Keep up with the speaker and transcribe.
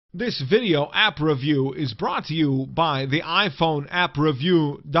This video app review is brought to you by the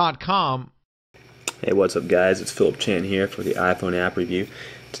iPhoneAppReview.com. Hey, what's up guys? It's Philip Chan here for the iPhone app review.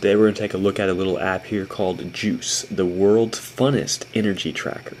 Today we're going to take a look at a little app here called Juice, the world's funnest energy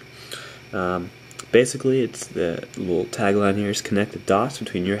tracker. Basically, it's the little tagline here is connect the dots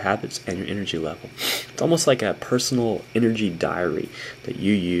between your habits and your energy level. It's almost like a personal energy diary that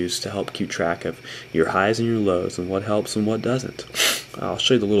you use to help keep track of your highs and your lows and what helps and what doesn't. I'll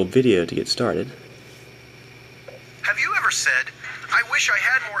show you the little video to get started. Have you ever said, "I wish I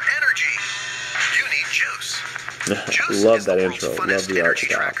had more energy"? You need Juice. Juice Love is that the intro. world's Love funnest the art energy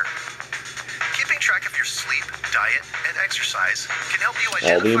style. tracker. Keeping track of your sleep, diet, and exercise can help you All the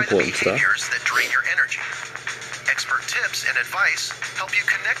identify the important stuff. behaviors that drain your energy. Expert tips and advice help you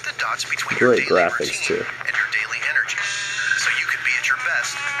connect the dots between Great your daily graphics, routine too. and your daily energy, so you can be at your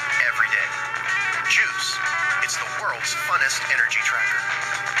best every day. Juice. It's the world's funnest energy tracker.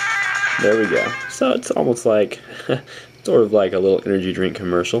 There we go. So it's almost like, sort of like a little energy drink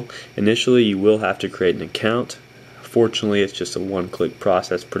commercial. Initially, you will have to create an account. Fortunately, it's just a one-click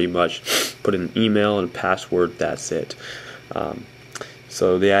process pretty much. Put in an email and a password, that's it.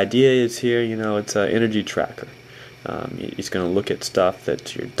 So the idea is here, it's an energy tracker. It's going to look at stuff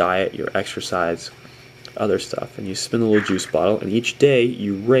that's your diet, your exercise, other stuff. And you spin a little juice bottle, and each day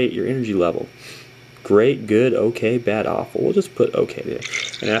you rate your energy level. Great, good, okay, bad, awful. We'll just put okay today.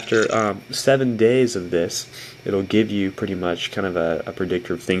 And after 7 days of this, it'll give you pretty much kind of a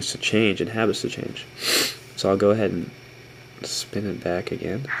predictor of things to change and habits to change. So I'll go ahead and spin it back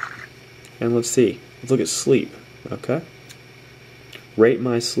again. And let's see. Let's look at sleep. Okay. Rate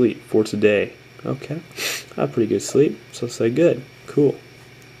my sleep for today. Okay. I have pretty good sleep, so say good. Cool.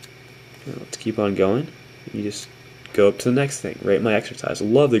 Now let's keep on going. You just go up to the next thing. Rate my exercise.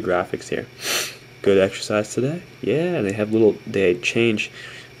 Love the graphics here. Good exercise today? Yeah, and they change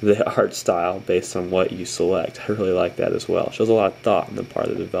the art style based on what you select. I really like that as well. It shows a lot of thought on the part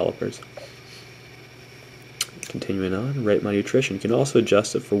of the developers. Continuing on, rate my nutrition. You can also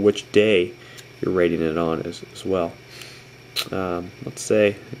adjust it for which day you're rating it on as well. Let's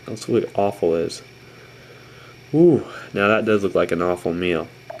see what awful is. Ooh, now that does look like an awful meal.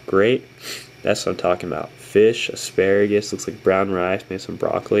 Great, that's what I'm talking about. Fish, asparagus, looks like brown rice, maybe some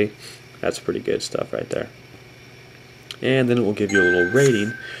broccoli. That's pretty good stuff right there. And then it will give you a little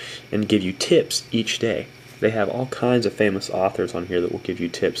rating and give you tips each day. They have all kinds of famous authors on here that will give you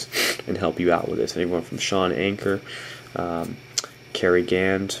tips and help you out with this. Anyone from Sean Anker, Cary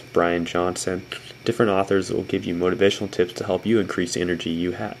Gant, Brian Johnson, different authors that will give you motivational tips to help you increase the energy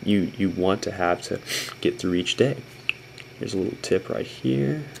you want to have to get through each day. Here's a little tip right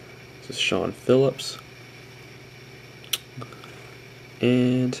here. This is Sean Phillips.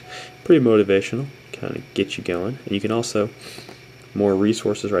 And pretty motivational, kind of get you going. And you can also, more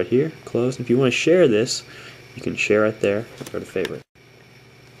resources right here, close. If you want to share this, you can share it there, go to favorite.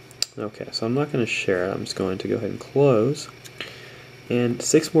 Okay, so I'm not going to share it, I'm just going to go ahead and close. And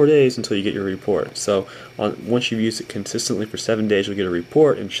 6 more days until you get your report. So once you've used it consistently for 7 days, you'll get a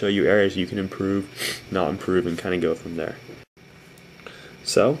report and show you areas you can improve, not improve, and kind of go from there.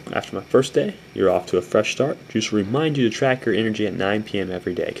 So, after my first day, you're off to a fresh start. Just remind you to track your energy at 9 p.m.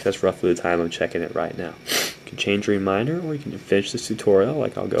 every day, because that's roughly the time I'm checking it right now. You can change your reminder, or you can finish this tutorial,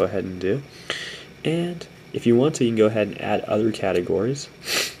 like I'll go ahead and do. And if you want to, you can go ahead and add other categories.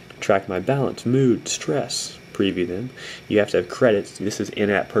 Track my balance, mood, stress, preview them. You have to have credits. This is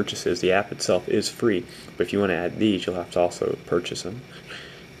in-app purchases. The app itself is free, but if you want to add these, you'll have to also purchase them.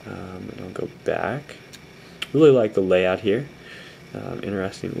 And I'll go back. Really like the layout here.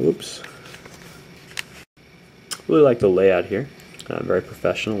 Interesting. Whoops. Really like the layout here. Very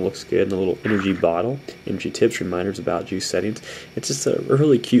professional. Looks good. And a little energy bottle. Energy tips, reminders about juice settings. It's just a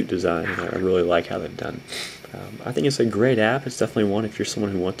really cute design, and I really like how they're done. I think it's a great app. It's definitely one if you're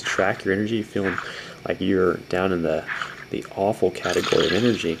someone who wants to track your energy, feeling like you're down in the awful category of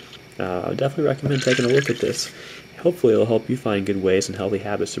energy. I would definitely recommend taking a look at this. Hopefully it'll help you find good ways and healthy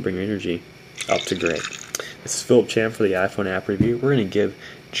habits to bring your energy up to great. This is Philip Chan for the iPhone app review. We're going to give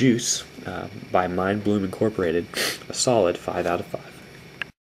Juice by Mind Bloom Incorporated a solid 5 out of 5.